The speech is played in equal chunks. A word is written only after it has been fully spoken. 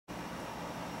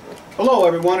Hello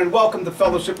everyone and welcome to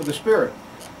Fellowship of the Spirit.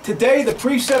 Today the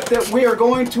precept that we are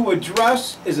going to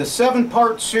address is a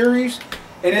 7-part series,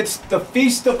 and it's the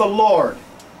Feast of the Lord.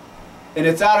 And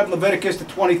it's out of Leviticus, the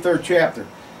 23rd chapter.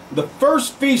 The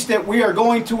first feast that we are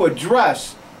going to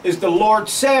address is the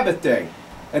Lord's Sabbath day.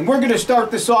 And we're going to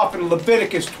start this off in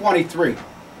Leviticus 23.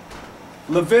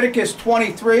 Leviticus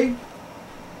 23.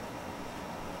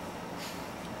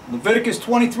 Leviticus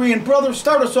 23, and brothers,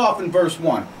 start us off in verse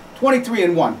 1. 23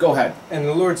 and 1, go ahead. And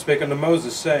the Lord spake unto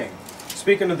Moses, saying,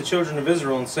 Speak unto the children of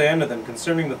Israel, and say unto them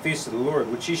concerning the feast of the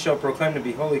Lord, which ye shall proclaim to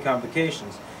be holy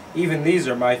convocations. Even these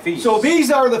are my feasts. So these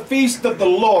are the feast of the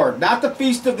Lord, not the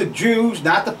feast of the Jews,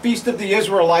 not the feast of the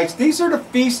Israelites. These are the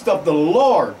feast of the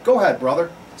Lord. Go ahead,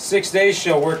 brother. 6 days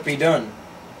shall work be done,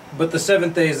 but the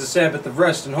 7th day is the Sabbath of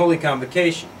rest and holy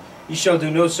convocation. Ye shall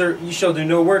do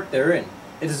no work therein.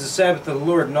 It is the Sabbath of the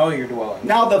Lord in all your dwellings.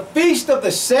 Now the feast of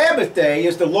the Sabbath day,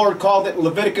 as the Lord called it in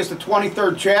Leviticus the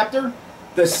 23rd chapter,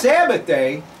 the Sabbath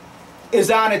day is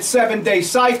on its 7-day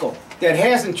cycle. That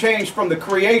hasn't changed from the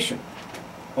creation.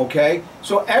 Okay?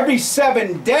 So every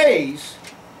 7 days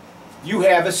you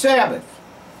have a Sabbath.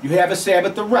 You have a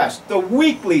Sabbath of rest, the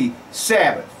weekly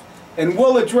Sabbath. And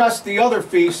we'll address the other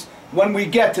feasts when we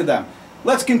get to them.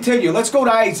 Let's continue. Let's go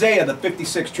to Isaiah the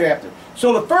 56th chapter.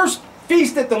 So the first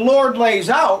feast that the Lord lays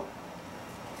out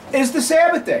is the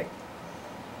Sabbath day.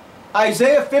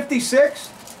 Isaiah 56.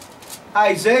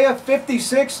 Isaiah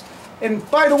 56.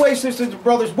 And by the way, sisters and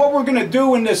brothers, what we're going to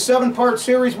do in this 7-part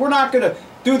series, we're not going to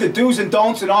do the do's and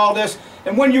don'ts and all this.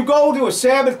 And when you go to a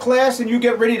Sabbath class and you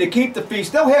get ready to keep the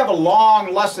feast, they'll have a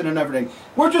long lesson and everything.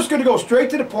 We're just going to go straight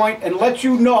to the point and let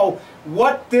you know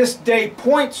what this day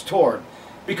points toward.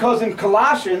 Because in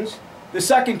Colossians, the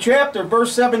 2nd chapter,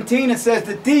 verse 17, it says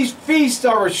that these feasts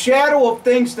are a shadow of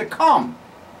things to come.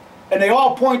 And they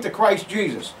all point to Christ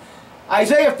Jesus.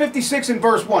 Isaiah 56 and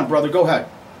verse 1, brother, go ahead.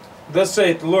 Thus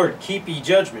saith the Lord, Keep ye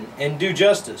judgment, and do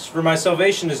justice, for my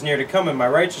salvation is near to come, and my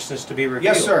righteousness to be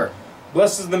revealed. Yes, sir.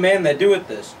 Blessed is the man that doeth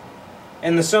this,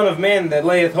 and the Son of Man that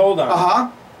layeth hold on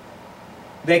it,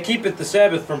 that keepeth the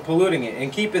Sabbath from polluting it,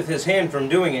 and keepeth his hand from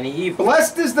doing any evil.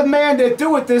 Blessed is the man that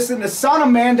doeth this, and the Son of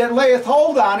Man that layeth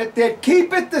hold on it, that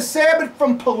keepeth the Sabbath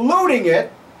from polluting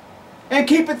it, and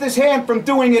keepeth his hand from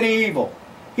doing any evil.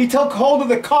 He took hold of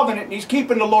the covenant, and he's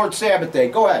keeping the Lord's Sabbath day.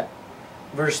 Go ahead.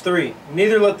 Verse 3,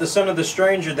 Neither let the son of the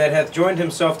stranger that hath joined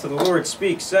himself to the Lord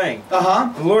speak, saying,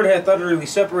 The Lord hath utterly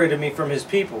separated me from his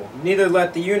people. Neither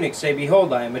let the eunuch say,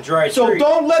 Behold, I am a dry tree. So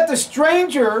don't let the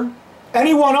stranger,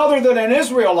 anyone other than an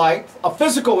Israelite, a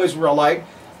physical Israelite,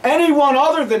 anyone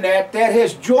other than that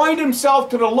has joined himself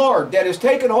to the Lord, that has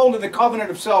taken hold of the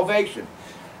covenant of salvation.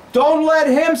 Don't let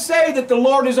him say that the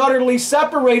Lord has utterly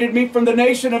separated me from the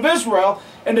nation of Israel.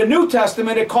 In the New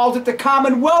Testament, it calls it the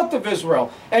Commonwealth of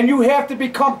Israel. And you have to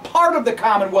become part of the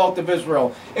Commonwealth of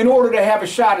Israel in order to have a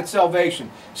shot at salvation.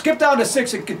 Skip down to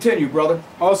 6 and continue, brother.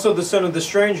 Also the son of the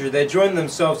stranger that joined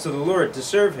themselves to the Lord to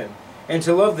serve him, and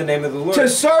to love the name of the Lord. To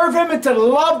serve him and to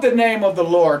love the name of the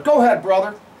Lord. Go ahead,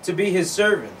 brother. To be his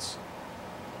servants.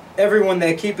 Everyone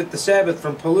that keepeth the Sabbath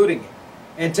from polluting it,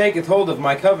 and taketh hold of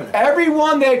my covenant.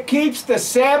 Everyone that keeps the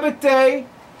Sabbath day,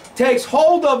 takes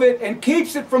hold of it and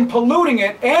keeps it from polluting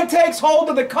it, and takes hold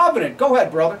of the covenant. Go ahead,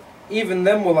 brother. Even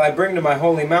them will I bring to my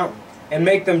holy mountain, and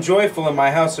make them joyful in my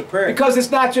house of prayer. Because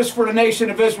it's not just for the nation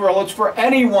of Israel, it's for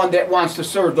anyone that wants to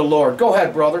serve the Lord. Go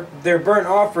ahead, brother. Their burnt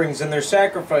offerings and their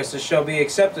sacrifices shall be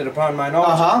accepted upon mine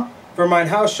altar. For mine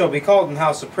house shall be called an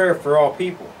house of prayer for all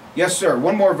people. Yes, sir.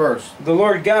 One more verse. The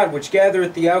Lord God, which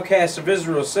gathereth the outcasts of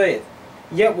Israel, saith,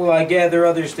 Yet will I gather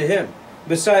others to him,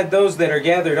 beside those that are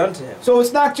gathered unto him. So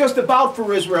it's not just about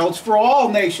for Israel, it's for all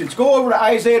nations. Go over to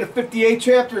Isaiah the 58th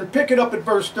chapter and pick it up at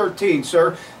verse 13,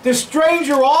 sir. The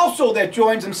stranger also that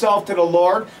joins himself to the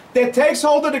Lord, that takes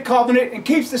hold of the covenant and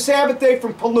keeps the Sabbath day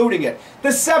from polluting it. The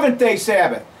 7th-day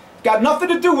Sabbath. Got nothing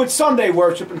to do with Sunday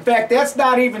worship. In fact, that's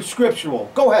not even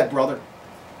scriptural. Go ahead, brother.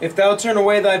 If thou turn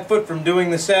away thy foot from doing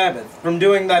the Sabbath, from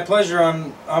doing thy pleasure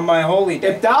on my holy day.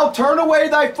 If thou turn away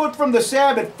thy foot from the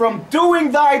Sabbath, from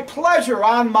doing thy pleasure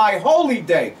on my holy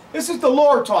day. This is the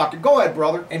Lord talking. Go ahead,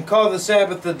 brother. And call the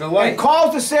Sabbath a delight. And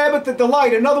calls the Sabbath a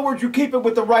delight. In other words, you keep it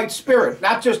with the right spirit.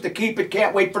 Not just to keep it,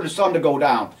 can't wait for the sun to go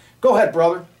down. Go ahead,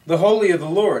 brother. The holy of the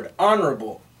Lord,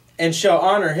 honorable, and shall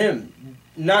honor him,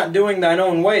 not doing thine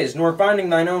own ways, nor finding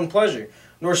thine own pleasure,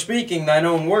 nor speaking thine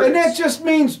own words. And that just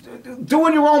means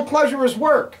doing your own pleasure is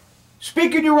work.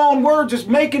 Speaking your own words is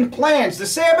making plans. The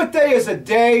Sabbath day is a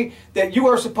day that you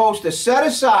are supposed to set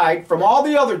aside from all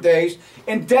the other days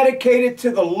and dedicate it to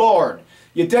the Lord.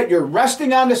 You're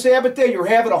resting on the Sabbath day. You're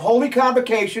having a holy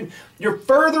convocation. You're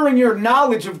furthering your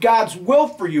knowledge of God's will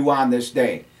for you on this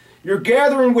day. You're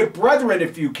gathering with brethren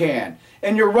if you can.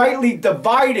 And you're rightly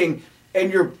dividing,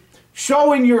 and you're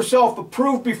showing yourself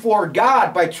approved before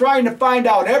God by trying to find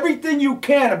out everything you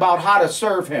can about how to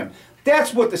serve Him.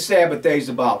 That's what the Sabbath day is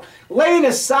about. Laying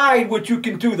aside what you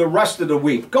can do the rest of the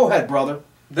week. Go ahead, brother.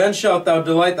 Then shalt thou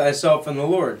delight thyself in the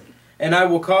Lord, and I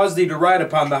will cause thee to ride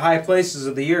upon the high places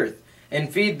of the earth, and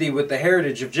feed thee with the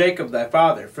heritage of Jacob thy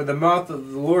father, for the mouth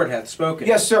of the Lord hath spoken.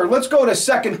 Yes, sir. Let's go to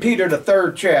 2 Peter, the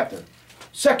 3rd chapter.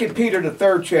 2 Peter, the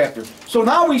 3rd chapter. So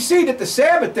now we see that the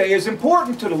Sabbath day is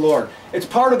important to the Lord. It's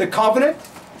part of the covenant.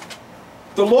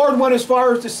 The Lord went as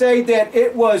far as to say that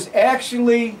it was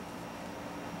actually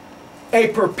a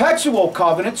perpetual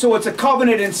covenant, so it's a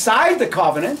covenant inside the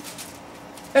covenant,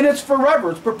 and it's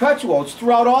forever, it's perpetual, it's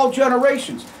throughout all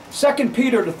generations. 2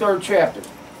 Peter, the 3rd chapter.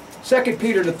 2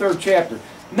 Peter, the 3rd chapter.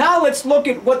 Now let's look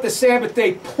at what the Sabbath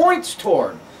day points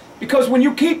toward. Because when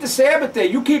you keep the Sabbath day,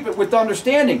 you keep it with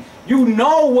understanding. You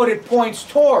know what it points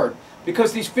toward.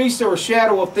 Because these feasts are a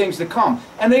shadow of things to come.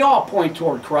 And they all point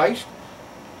toward Christ.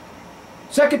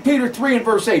 2 Peter 3 and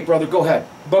verse 8, brother, go ahead.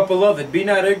 But beloved, be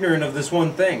not ignorant of this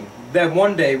one thing, that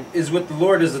one day is with the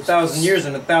Lord as 1,000 years,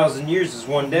 and 1,000 years is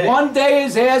one day. One day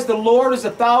is as the Lord is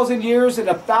 1,000 years, and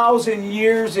 1,000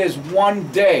 years is one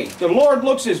day. The Lord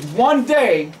looks as one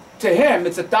day. To Him,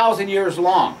 it's 1,000 years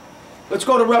long. Let's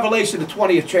go to Revelation, the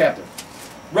 20th chapter.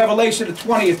 Revelation, the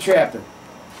 20th chapter.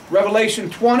 Revelation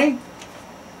 20.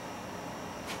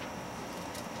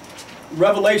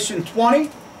 Revelation 20.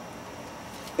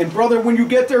 And brother, when you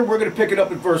get there, we're going to pick it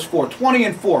up at verse 4. 20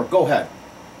 and 4. Go ahead.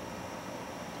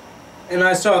 And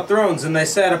I saw thrones, and they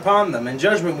sat upon them, and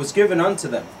judgment was given unto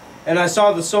them. And I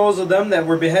saw the souls of them that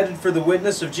were beheaded for the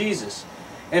witness of Jesus,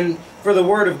 and for the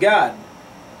word of God,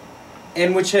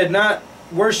 and which had not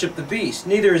worshipped the beast,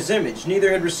 neither his image,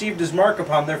 neither had received his mark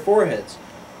upon their foreheads,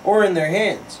 or in their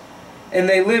hands. And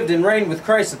they lived and reigned with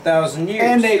Christ 1,000 years.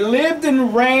 And they lived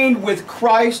and reigned with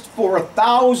Christ for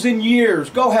 1,000 years.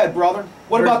 Go ahead, brother.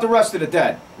 What about the rest of the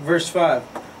dead? Verse 5.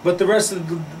 But the rest of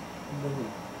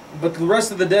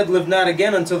the dead lived not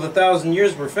again until the 1,000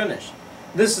 years were finished.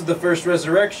 This is the first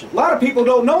resurrection. A lot of people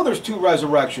don't know there's two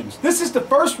resurrections. This is the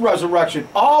first resurrection.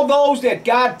 All those that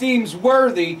God deems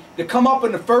worthy to come up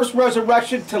in the first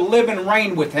resurrection to live and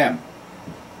reign with Him.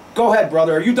 Go ahead,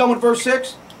 brother. Are you done with verse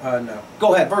 6? No.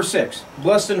 Go ahead, verse 6.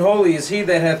 Blessed and holy is he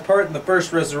that hath part in the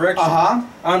first resurrection.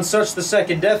 On such the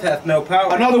second death hath no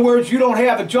power. In other words, you don't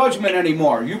have a judgment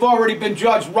anymore. You've already been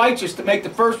judged righteous to make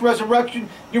the first resurrection.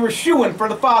 You're a shoo-in for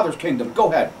the Father's kingdom.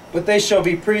 Go ahead. But they shall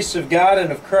be priests of God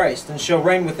and of Christ, and shall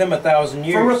reign with Him 1,000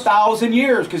 years. For 1,000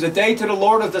 years, because a day to the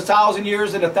Lord is 1,000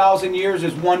 years, and 1,000 years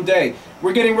is one day.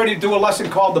 We're getting ready to do a lesson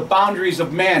called The Boundaries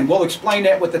of Man. We'll explain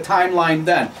that with the timeline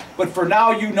then. But for now,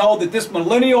 you know that this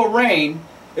millennial reign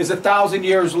is 1,000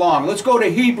 years long. Let's go to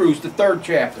Hebrews, the 3rd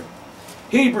chapter.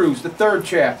 Hebrews, the 3rd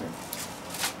chapter.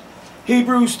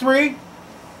 Hebrews 3.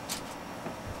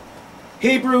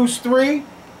 Hebrews 3.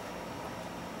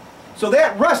 So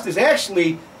that rest is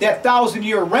actually that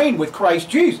 1,000-year reign with Christ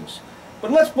Jesus.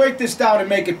 But let's break this down and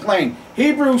make it plain.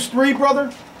 Hebrews 3,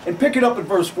 brother, and pick it up at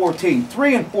verse 14.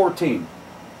 3 and 14.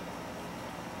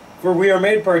 For we are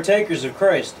made partakers of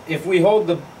Christ, if we hold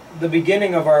the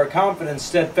beginning of our confidence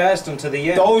steadfast unto the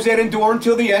end. Those that endure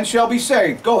until the end shall be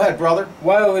saved. Go ahead, brother.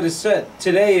 While it is said,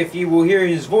 today if ye will hear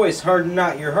His voice, harden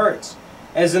not your hearts,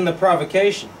 as in the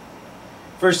provocation.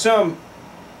 For some,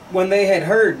 when they had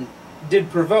heard, did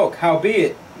provoke,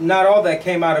 howbeit, not all that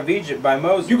came out of Egypt by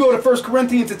Moses. You go to 1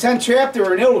 Corinthians, the 10th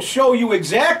chapter, and it'll show you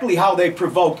exactly how they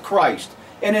provoked Christ.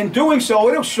 And in doing so,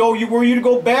 it'll show you where you to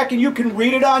go back, and you can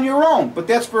read it on your own. But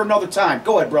that's for another time.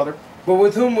 Go ahead, brother. But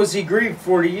with whom was He grieved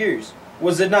 40 years?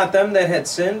 Was it not them that had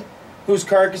sinned, whose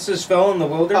carcasses fell in the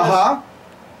wilderness?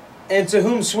 And to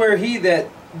whom sware He that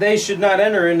they should not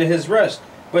enter into His rest,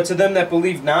 but to them that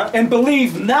believe not? And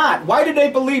believe not. Why did they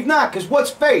believe not? Because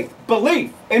what's faith?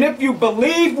 Belief. And if you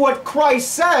believe what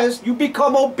Christ says, you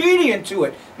become obedient to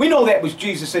it. We know that was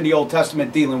Jesus in the Old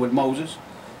Testament dealing with Moses.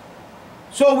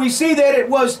 So we see that it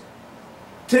was,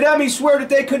 to them He swore that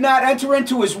they could not enter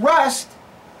into His rest,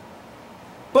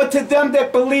 but to them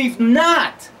that believe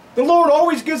not. The Lord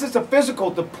always gives us a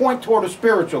physical to point toward a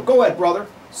spiritual. Go ahead, brother.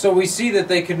 So we see that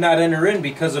they could not enter in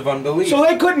because of unbelief. So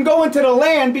they couldn't go into the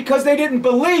land because they didn't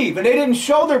believe, and they didn't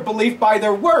show their belief by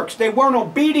their works. They weren't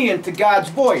obedient to God's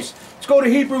voice. Let's go to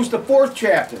Hebrews, the 4th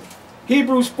chapter.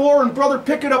 Hebrews 4, and brother,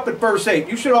 pick it up at verse 8.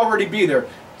 You should already be there.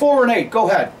 4 and 8, go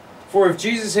ahead. For if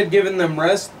Jesus had given them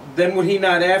rest, then would He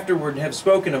not afterward have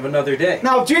spoken of another day?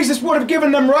 Now, if Jesus would have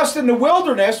given them rest in the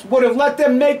wilderness, would have let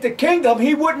them make the kingdom,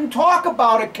 He wouldn't talk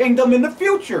about a kingdom in the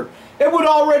future. It would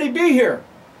already be here.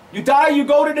 You die, you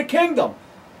go to the kingdom.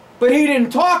 But he didn't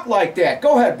talk like that.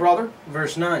 Go ahead, brother.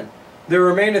 Verse 9. There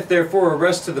remaineth therefore a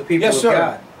rest to the people Yes, of sir.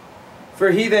 God. For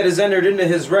he that is entered into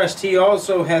his rest, he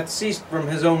also hath ceased from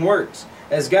his own works,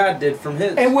 as God did from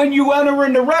his. And when you enter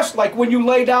into rest, like when you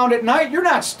lay down at night, you're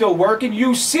not still working.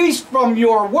 You cease from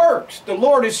your works. The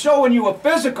Lord is showing you a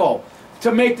physical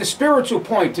to make the spiritual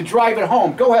point, to drive it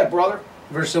home. Go ahead, brother.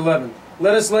 Verse 11.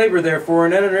 Let us labor therefore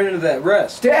and enter into that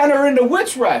rest. To enter into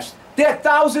which rest? That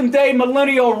 1,000-day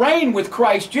millennial reign with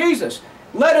Christ Jesus.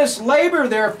 Let us labor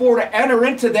therefore to enter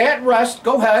into that rest.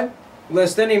 Go ahead.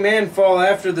 Lest any man fall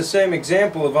after the same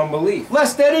example of unbelief.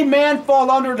 Lest any man fall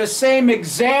under the same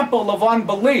example of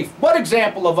unbelief. What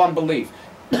example of unbelief?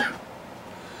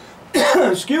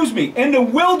 Excuse me. In the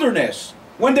wilderness,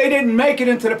 when they didn't make it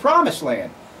into the promised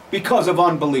land because of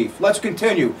unbelief. Let's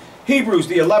continue. Hebrews,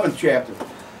 the 11th chapter.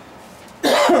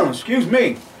 Excuse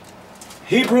me.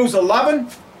 Hebrews 11.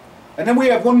 And then we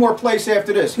have one more place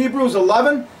after this. Hebrews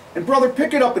 11. And brother,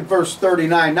 pick it up at verse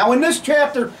 39. Now in this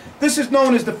chapter, this is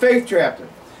known as the faith chapter.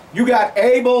 You got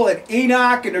Abel and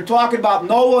Enoch, and they're talking about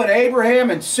Noah and Abraham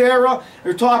and Sarah.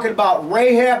 They're talking about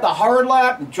Rahab the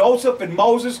harlot and Joseph and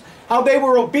Moses, how they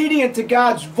were obedient to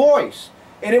God's voice.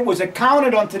 And it was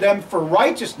accounted unto them for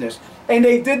righteousness. And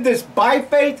they did this by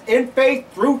faith, in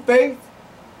faith, through faith.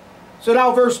 So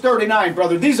now verse 39,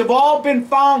 brother. These have all been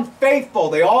found faithful.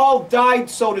 They all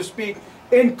died, so to speak,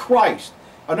 in Christ.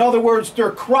 In other words, they're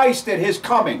Christ at his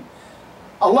coming.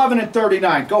 11 and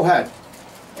 39. Go ahead.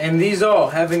 And these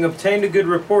all, having obtained a good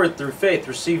report through faith,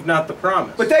 received not the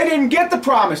promise. But they didn't get the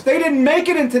promise. They didn't make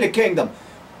it into the kingdom.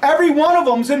 Every one of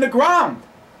them's in the ground.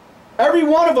 Every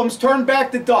one of them's turned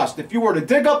back to dust. If you were to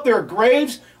dig up their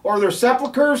graves or their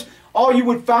sepulchres, all you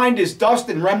would find is dust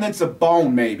and remnants of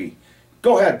bone, maybe.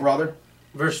 Go ahead, brother.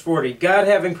 Verse 40. God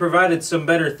having provided some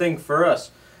better thing for us,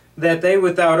 that they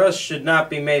without us should not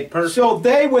be made perfect. So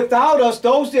they without us,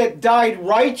 those that died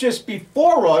righteous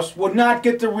before us, would not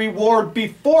get the reward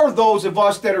before those of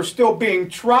us that are still being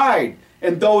tried,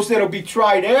 and those that will be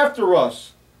tried after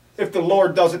us if the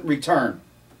Lord doesn't return.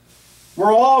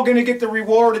 We're all going to get the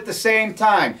reward at the same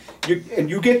time.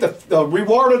 You get the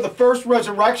reward of the first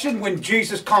resurrection when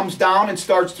Jesus comes down and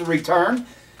starts to return.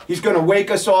 He's going to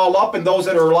wake us all up, and those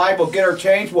that are alive will get our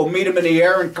change. We'll meet him in the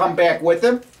air and come back with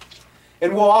him.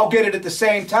 And we'll all get it at the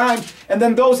same time. And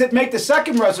then those that make the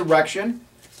second resurrection,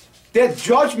 that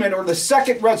judgment or the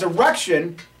second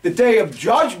resurrection, the day of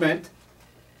judgment,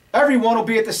 everyone will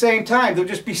be at the same time. They'll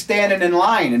just be standing in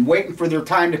line and waiting for their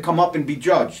time to come up and be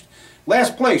judged.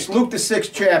 Last place, Luke the 6th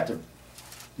chapter.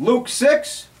 Luke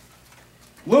 6.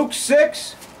 Luke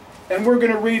 6. And we're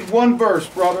going to read one verse,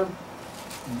 brother.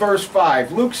 Verse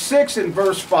 5. Luke 6 and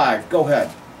verse 5. Go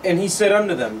ahead. And he said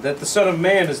unto them, that the Son of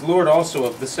Man is Lord also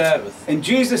of the Sabbath. And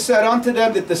Jesus said unto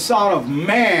them that the Son of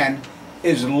Man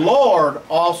is Lord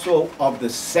also of the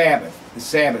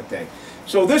Sabbath day.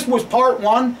 So this was part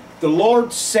one, the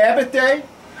Lord's Sabbath day.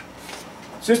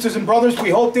 Sisters and brothers, we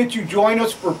hope that you join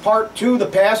us for part two, the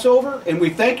Passover. And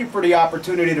we thank you for the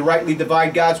opportunity to rightly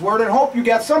divide God's word, and hope you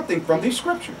got something from these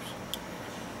scriptures.